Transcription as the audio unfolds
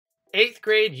8th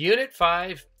grade, Unit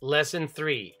 5, Lesson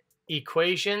 3,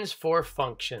 Equations for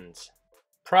Functions.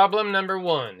 Problem number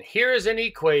 1. Here is an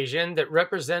equation that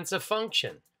represents a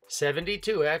function.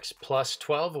 72x plus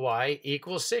 12y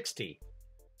equals 60.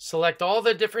 Select all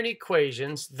the different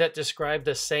equations that describe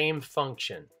the same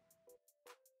function.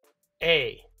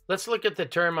 A. Let's look at the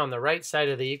term on the right side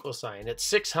of the equal sign. It's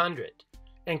 600.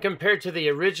 And compared to the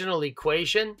original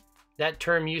equation, that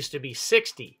term used to be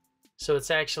 60. So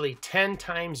it's actually 10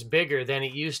 times bigger than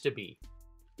it used to be.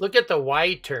 Look at the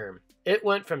y term. It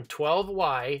went from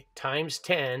 12y times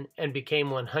 10 and became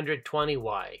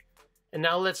 120y. And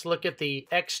now let's look at the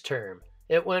x term.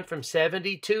 It went from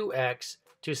 72x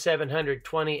to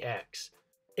 720x.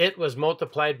 It was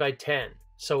multiplied by 10.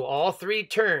 So all three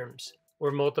terms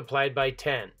were multiplied by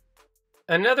 10.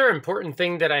 Another important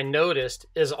thing that I noticed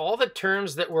is all the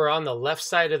terms that were on the left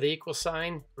side of the equal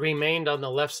sign remained on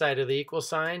the left side of the equal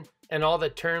sign, and all the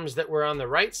terms that were on the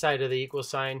right side of the equal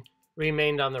sign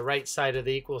remained on the right side of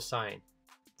the equal sign.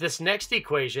 This next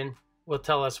equation will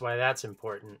tell us why that's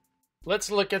important. Let's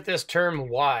look at this term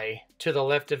y to the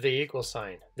left of the equal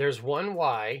sign. There's one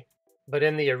y, but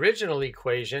in the original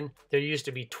equation, there used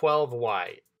to be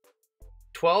 12y.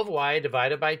 12y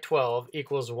divided by 12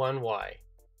 equals 1y.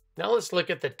 Now let's look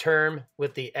at the term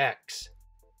with the x.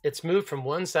 It's moved from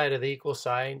one side of the equal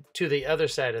sign to the other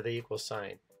side of the equal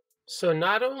sign. So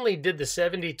not only did the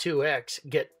 72x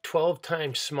get 12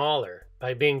 times smaller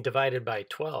by being divided by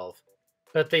 12,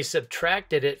 but they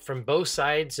subtracted it from both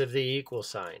sides of the equal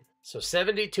sign. So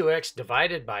 72x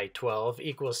divided by 12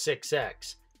 equals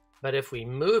 6x. But if we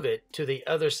move it to the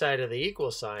other side of the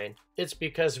equal sign, it's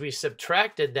because we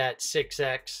subtracted that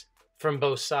 6x from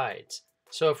both sides.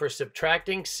 So if we're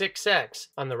subtracting 6x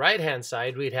on the right-hand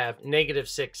side, we'd have negative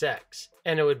 6x,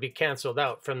 and it would be canceled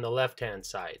out from the left-hand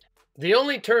side. The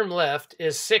only term left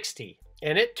is 60,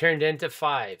 and it turned into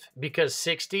 5 because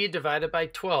 60 divided by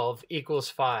 12 equals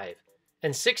 5.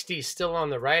 And 60 is still on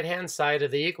the right-hand side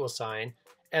of the equal sign,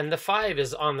 and the 5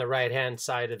 is on the right-hand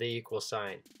side of the equal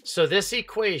sign. So this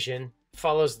equation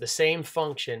follows the same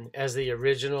function as the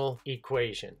original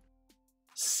equation.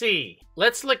 C.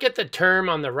 Let's look at the term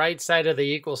on the right side of the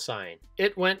equal sign.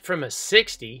 It went from a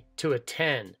 60 to a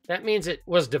 10. That means it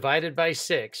was divided by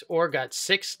 6 or got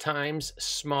 6 times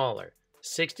smaller.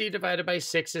 60 divided by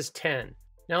 6 is 10.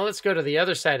 Now let's go to the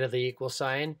other side of the equal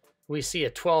sign. We see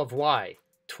a 12y.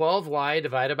 12y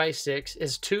divided by 6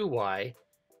 is 2y.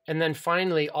 And then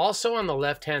finally, also on the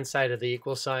left-hand side of the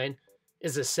equal sign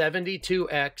is a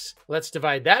 72x. Let's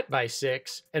divide that by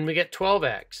 6 and we get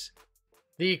 12x.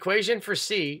 The equation for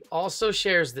C also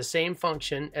shares the same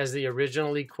function as the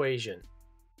original equation.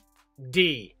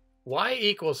 D. Y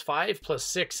equals 5 plus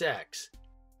 6x.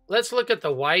 Let's look at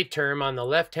the y term on the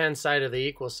left-hand side of the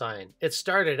equal sign. It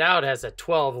started out as a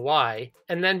 12y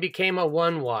and then became a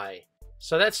 1y.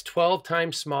 So that's 12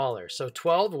 times smaller. So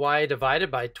 12y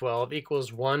divided by 12 equals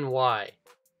 1y.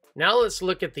 Now let's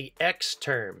look at the x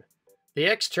term. The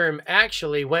x term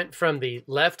actually went from the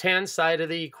left-hand side of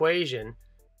the equation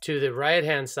to the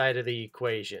right-hand side of the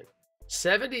equation.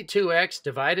 72x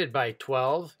divided by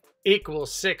 12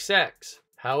 equals 6x.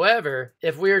 However,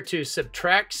 if we were to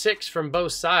subtract 6 from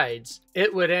both sides,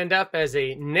 it would end up as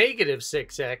a negative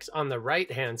 6x on the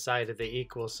right-hand side of the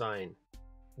equal sign.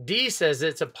 D says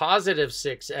it's a positive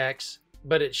 6x,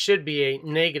 but it should be a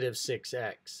negative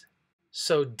 6x.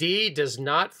 So D does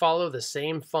not follow the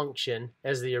same function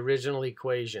as the original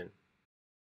equation.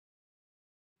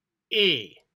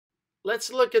 E.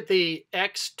 Let's look at the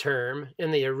x term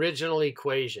in the original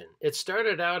equation. It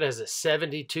started out as a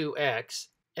 72x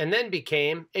and then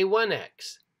became a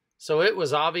 1x. So it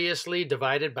was obviously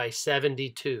divided by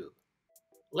 72.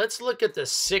 Let's look at the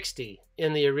 60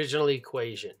 in the original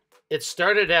equation. It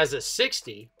started as a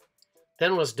 60,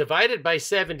 then was divided by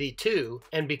 72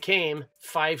 and became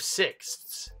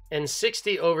 5/6. And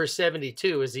 60 over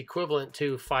 72 is equivalent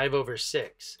to 5 over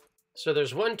 6. So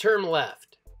there's one term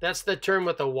left. That's the term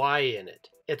with a y in it.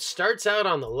 It starts out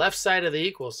on the left side of the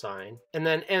equal sign and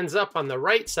then ends up on the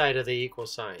right side of the equal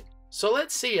sign. So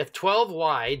let's see if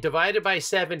 12y divided by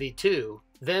 72,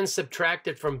 then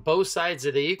subtracted from both sides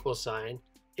of the equal sign,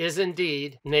 is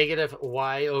indeed negative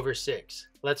y over 6.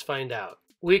 Let's find out.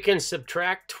 We can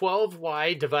subtract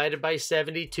 12y divided by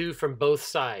 72 from both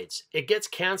sides. It gets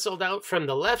canceled out from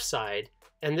the left side,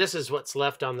 and this is what's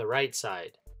left on the right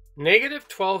side. Negative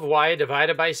 12y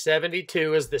divided by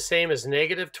 72 is the same as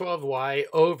negative 12y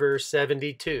over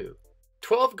 72.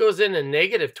 12 goes into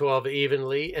negative 12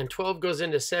 evenly, and 12 goes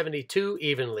into 72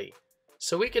 evenly.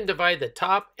 So we can divide the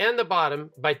top and the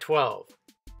bottom by 12.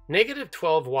 Negative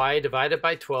 12y divided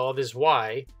by 12 is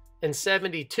y, and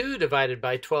 72 divided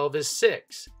by 12 is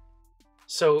 6.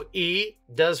 So E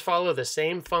does follow the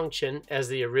same function as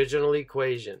the original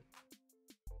equation.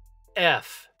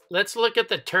 F. Let's look at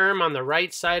the term on the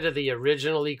right side of the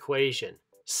original equation,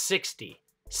 60.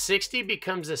 60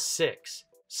 becomes a 6.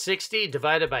 60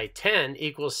 divided by 10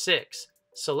 equals 6.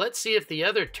 So let's see if the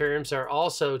other terms are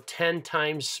also 10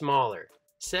 times smaller.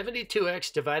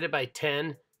 72x divided by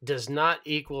 10 does not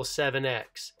equal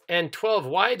 7x. And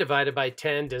 12y divided by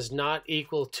 10 does not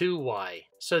equal 2y.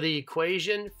 So the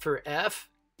equation for F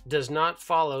does not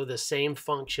follow the same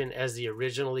function as the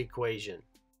original equation.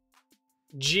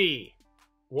 G.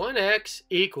 1x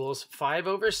equals 5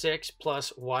 over 6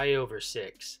 plus y over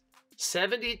 6.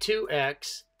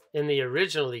 72x in the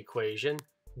original equation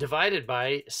divided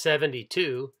by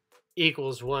 72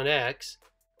 equals 1x.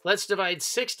 Let's divide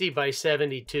 60 by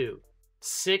 72.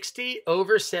 60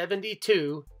 over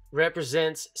 72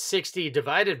 represents 60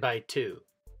 divided by 2.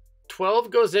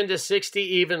 12 goes into 60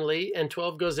 evenly, and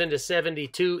 12 goes into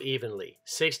 72 evenly.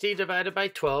 60 divided by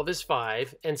 12 is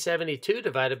 5, and 72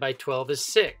 divided by 12 is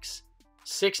 6.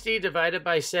 60 divided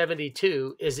by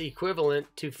 72 is equivalent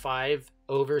to 5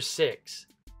 over 6.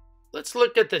 Let's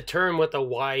look at the term with a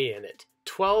y in it,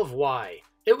 12y.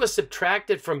 It was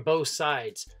subtracted from both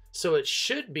sides, so it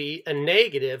should be a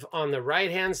negative on the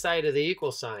right-hand side of the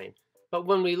equal sign. But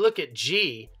when we look at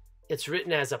G, it's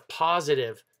written as a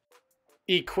positive.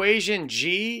 Equation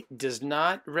G does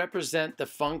not represent the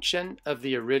function of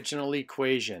the original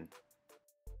equation.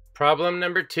 Problem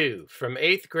number 2 from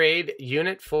 8th grade,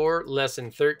 Unit 4,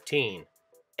 Lesson 13.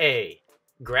 A.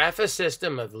 Graph a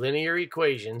system of linear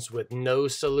equations with no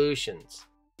solutions.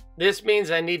 This means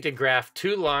I need to graph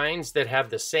two lines that have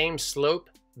the same slope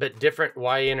but different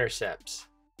y-intercepts.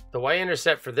 The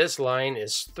y-intercept for this line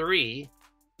is 3,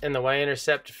 and the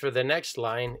y-intercept for the next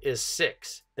line is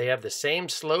 6. They have the same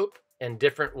slope and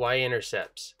different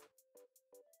y-intercepts.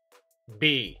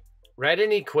 B. Write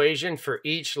an equation for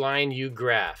each line you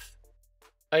graph.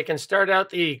 I can start out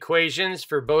the equations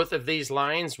for both of these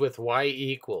lines with y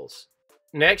equals.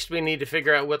 Next, we need to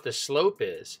figure out what the slope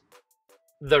is.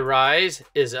 The rise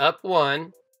is up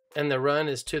 1, and the run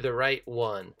is to the right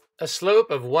 1. A slope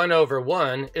of 1 over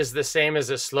 1 is the same as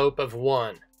a slope of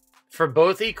 1. For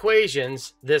both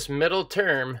equations, this middle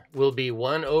term will be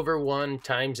 1 over 1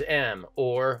 times m,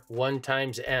 or 1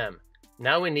 times m.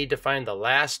 Now we need to find the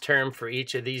last term for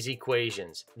each of these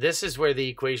equations. This is where the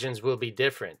equations will be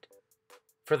different.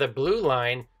 For the blue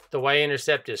line, the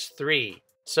y-intercept is 3.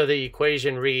 So the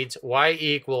equation reads y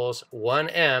equals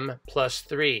 1m plus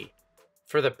 3.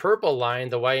 For the purple line,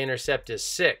 the y-intercept is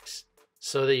 6.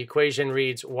 So the equation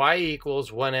reads y equals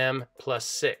 1m plus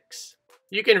 6.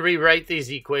 You can rewrite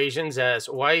these equations as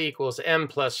y equals m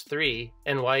plus 3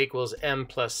 and y equals m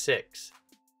plus 6.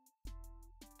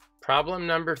 Problem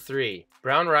number 3.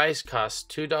 Brown rice costs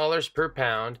 $2 per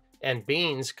pound and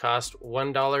beans cost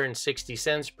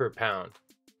 $1.60 per pound.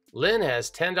 Lynn has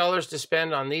 $10 to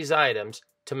spend on these items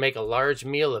to make a large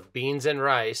meal of beans and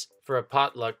rice for a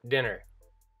potluck dinner.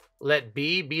 Let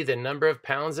B be the number of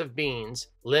pounds of beans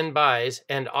Lynn buys,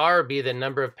 and R be the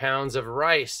number of pounds of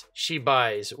rice she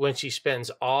buys when she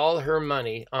spends all her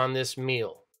money on this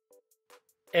meal.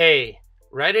 A.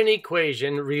 Write an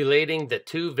equation relating the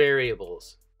two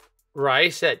variables.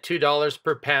 Rice at $2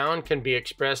 per pound can be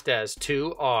expressed as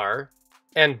 2R,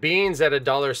 and beans at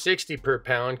 $1.60 per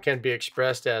pound can be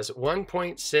expressed as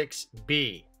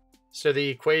 1.6B. So the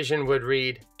equation would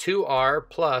read 2R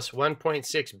plus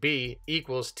 1.6B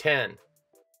equals 10.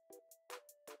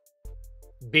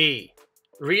 B.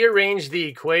 Rearrange the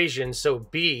equation so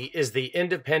B is the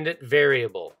independent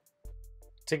variable.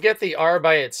 To get the R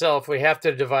by itself, we have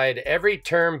to divide every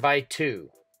term by 2.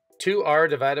 2R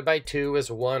divided by 2 is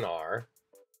 1R.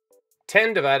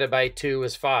 10 divided by 2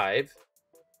 is 5.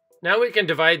 Now we can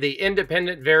divide the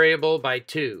independent variable by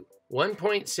 2.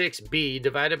 1.6b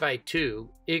divided by 2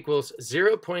 equals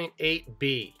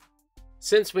 0.8b.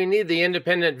 Since we need the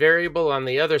independent variable on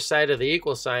the other side of the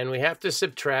equal sign, we have to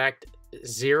subtract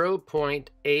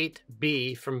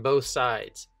 0.8b from both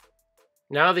sides.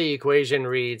 Now the equation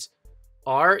reads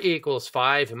r equals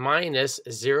 5 minus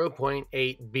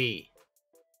 0.8b.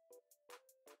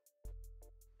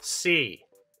 C.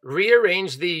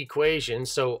 Rearrange the equation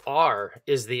so r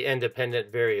is the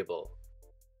independent variable.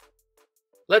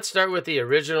 Let's start with the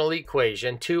original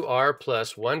equation, 2r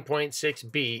plus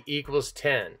 1.6b equals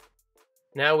 10.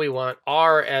 Now we want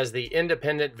r as the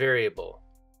independent variable.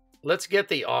 Let's get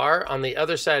the r on the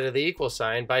other side of the equal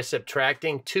sign by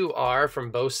subtracting 2r from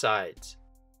both sides.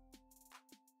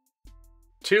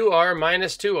 2r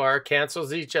minus 2r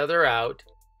cancels each other out.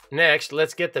 Next,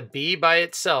 let's get the b by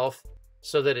itself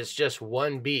so that it's just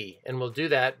 1b, and we'll do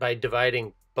that by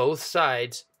dividing both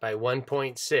sides by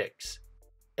 1.6.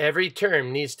 Every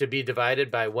term needs to be divided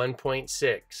by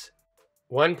 1.6.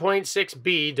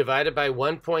 1.6b divided by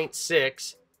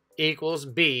 1.6 equals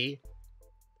b.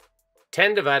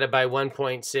 10 divided by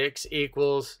 1.6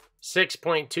 equals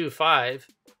 6.25.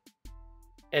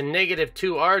 And negative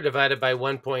 2r divided by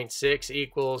 1.6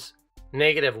 equals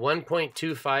negative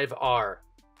 1.25r.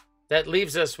 That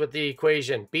leaves us with the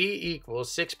equation b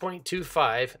equals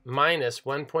 6.25 minus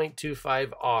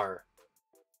 1.25r.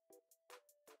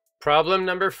 Problem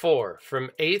number 4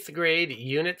 from 8th grade,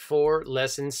 Unit 4,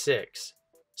 Lesson 6.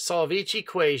 Solve each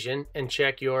equation and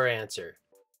check your answer.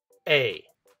 A.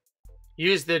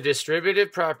 Use the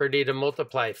distributive property to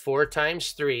multiply 4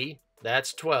 times 3,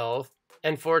 that's 12,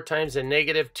 and 4 times a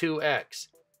negative 2x,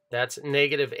 that's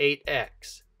negative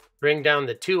 8x. Bring down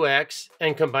the 2x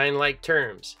and combine like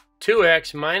terms.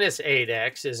 2x minus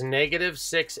 8x is negative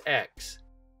 6x.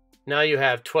 Now you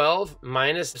have 12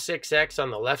 minus 6x on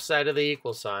the left side of the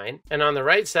equal sign, and on the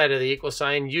right side of the equal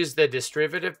sign, use the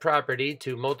distributive property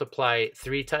to multiply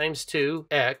 3 times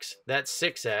 2x, that's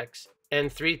 6x,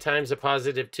 and 3 times a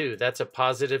positive 2, that's a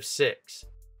positive 6.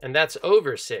 And that's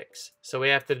over 6, so we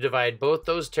have to divide both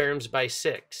those terms by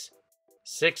 6.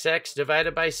 6x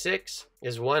divided by 6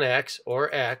 is 1x,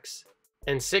 or x,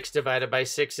 and 6 divided by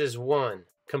 6 is 1.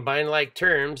 Combine like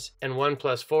terms, and 1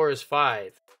 plus 4 is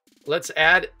 5. Let's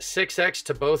add 6x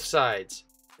to both sides.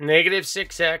 Negative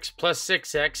 6x plus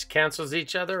 6x cancels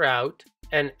each other out,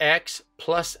 and x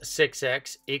plus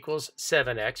 6x equals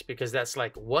 7x, because that's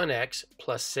like 1x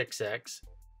plus 6x.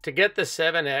 To get the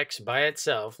 7x by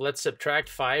itself, let's subtract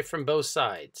 5 from both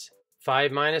sides.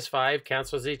 5 minus 5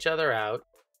 cancels each other out,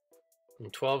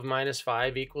 and 12 minus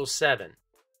 5 equals 7.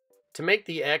 To make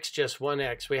the x just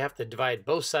 1x, we have to divide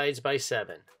both sides by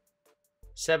 7.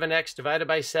 7x divided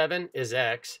by 7 is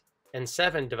x, and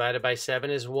 7 divided by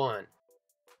 7 is 1.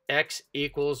 X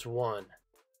equals 1.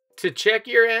 To check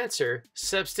your answer,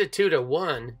 substitute a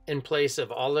 1 in place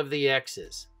of all of the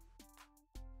x's.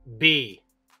 B.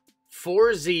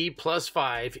 4z plus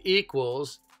 5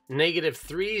 equals negative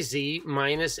 3z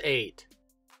minus 8.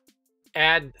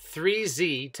 Add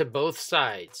 3z to both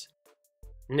sides.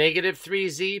 Negative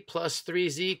 3z plus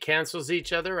 3z cancels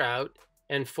each other out,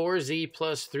 and 4z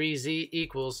plus 3z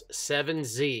equals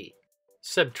 7z.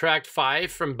 Subtract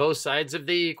 5 from both sides of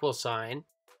the equal sign.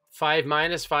 5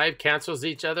 minus 5 cancels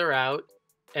each other out,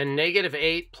 and negative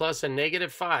 8 plus a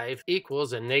negative 5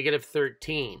 equals a negative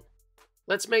 13.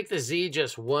 Let's make the z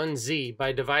just 1z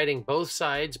by dividing both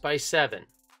sides by 7.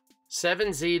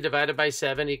 7z divided by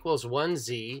 7 equals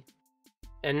 1z,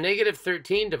 and negative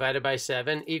 13 divided by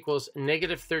 7 equals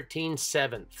negative 13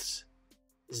 sevenths.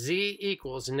 Z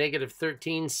equals negative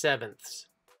 13 sevenths.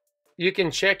 You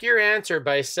can check your answer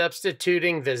by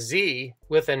substituting the z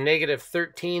with a negative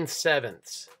 13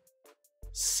 sevenths.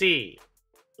 C.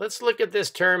 Let's look at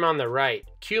this term on the right,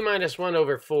 q minus 1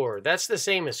 over 4. That's the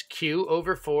same as q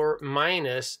over 4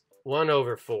 minus 1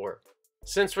 over 4.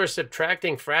 Since we're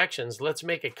subtracting fractions, let's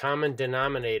make a common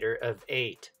denominator of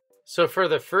 8. So for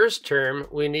the first term,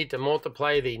 we need to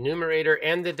multiply the numerator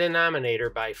and the denominator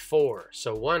by 4.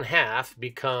 So 1/2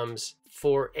 becomes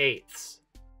 4/8.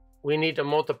 We need to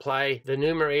multiply the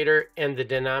numerator and the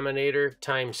denominator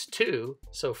times 2.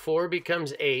 So 4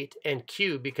 becomes 8 and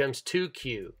q becomes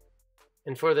 2q.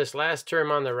 And for this last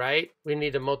term on the right, we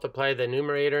need to multiply the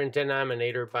numerator and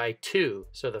denominator by 2.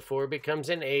 So the 4 becomes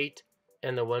an 8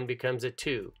 and the 1 becomes a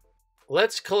 2.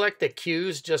 Let's collect the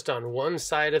q's just on one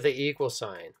side of the equal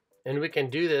sign. And we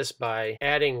can do this by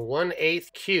adding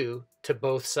 1/8 q to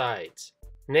both sides.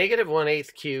 Negative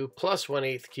 1/8 q plus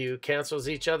 1/8 q cancels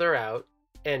each other out,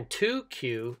 and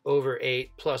 2q over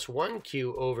 8 plus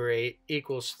 1q over 8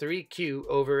 equals 3q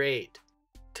over 8.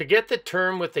 To get the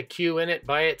term with the q in it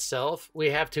by itself,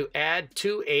 we have to add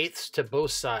 2/8 to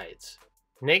both sides.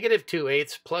 Negative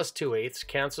 2/8 plus 2/8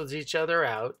 cancels each other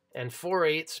out, and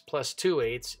 4/8 plus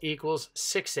 2/8 equals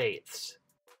 6/8.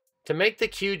 To make the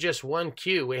q just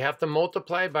 1q, we have to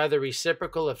multiply by the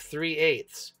reciprocal of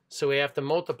 3/8. So we have to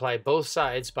multiply both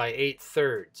sides by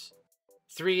 8/3.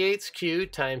 3/8 q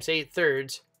times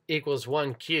 8/3 equals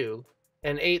 1q,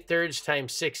 and 8/3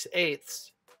 times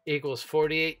 6/8 equals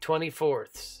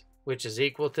 48/24, which is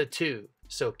equal to 2.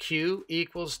 So q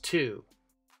equals 2.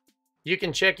 You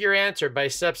can check your answer by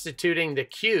substituting the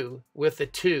q with the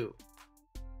 2.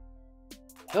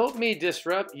 Help me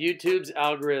disrupt YouTube's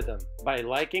algorithm by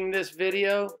liking this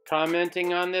video,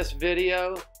 commenting on this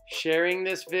video, sharing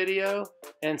this video,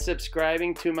 and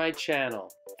subscribing to my channel.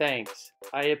 Thanks.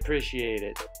 I appreciate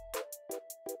it.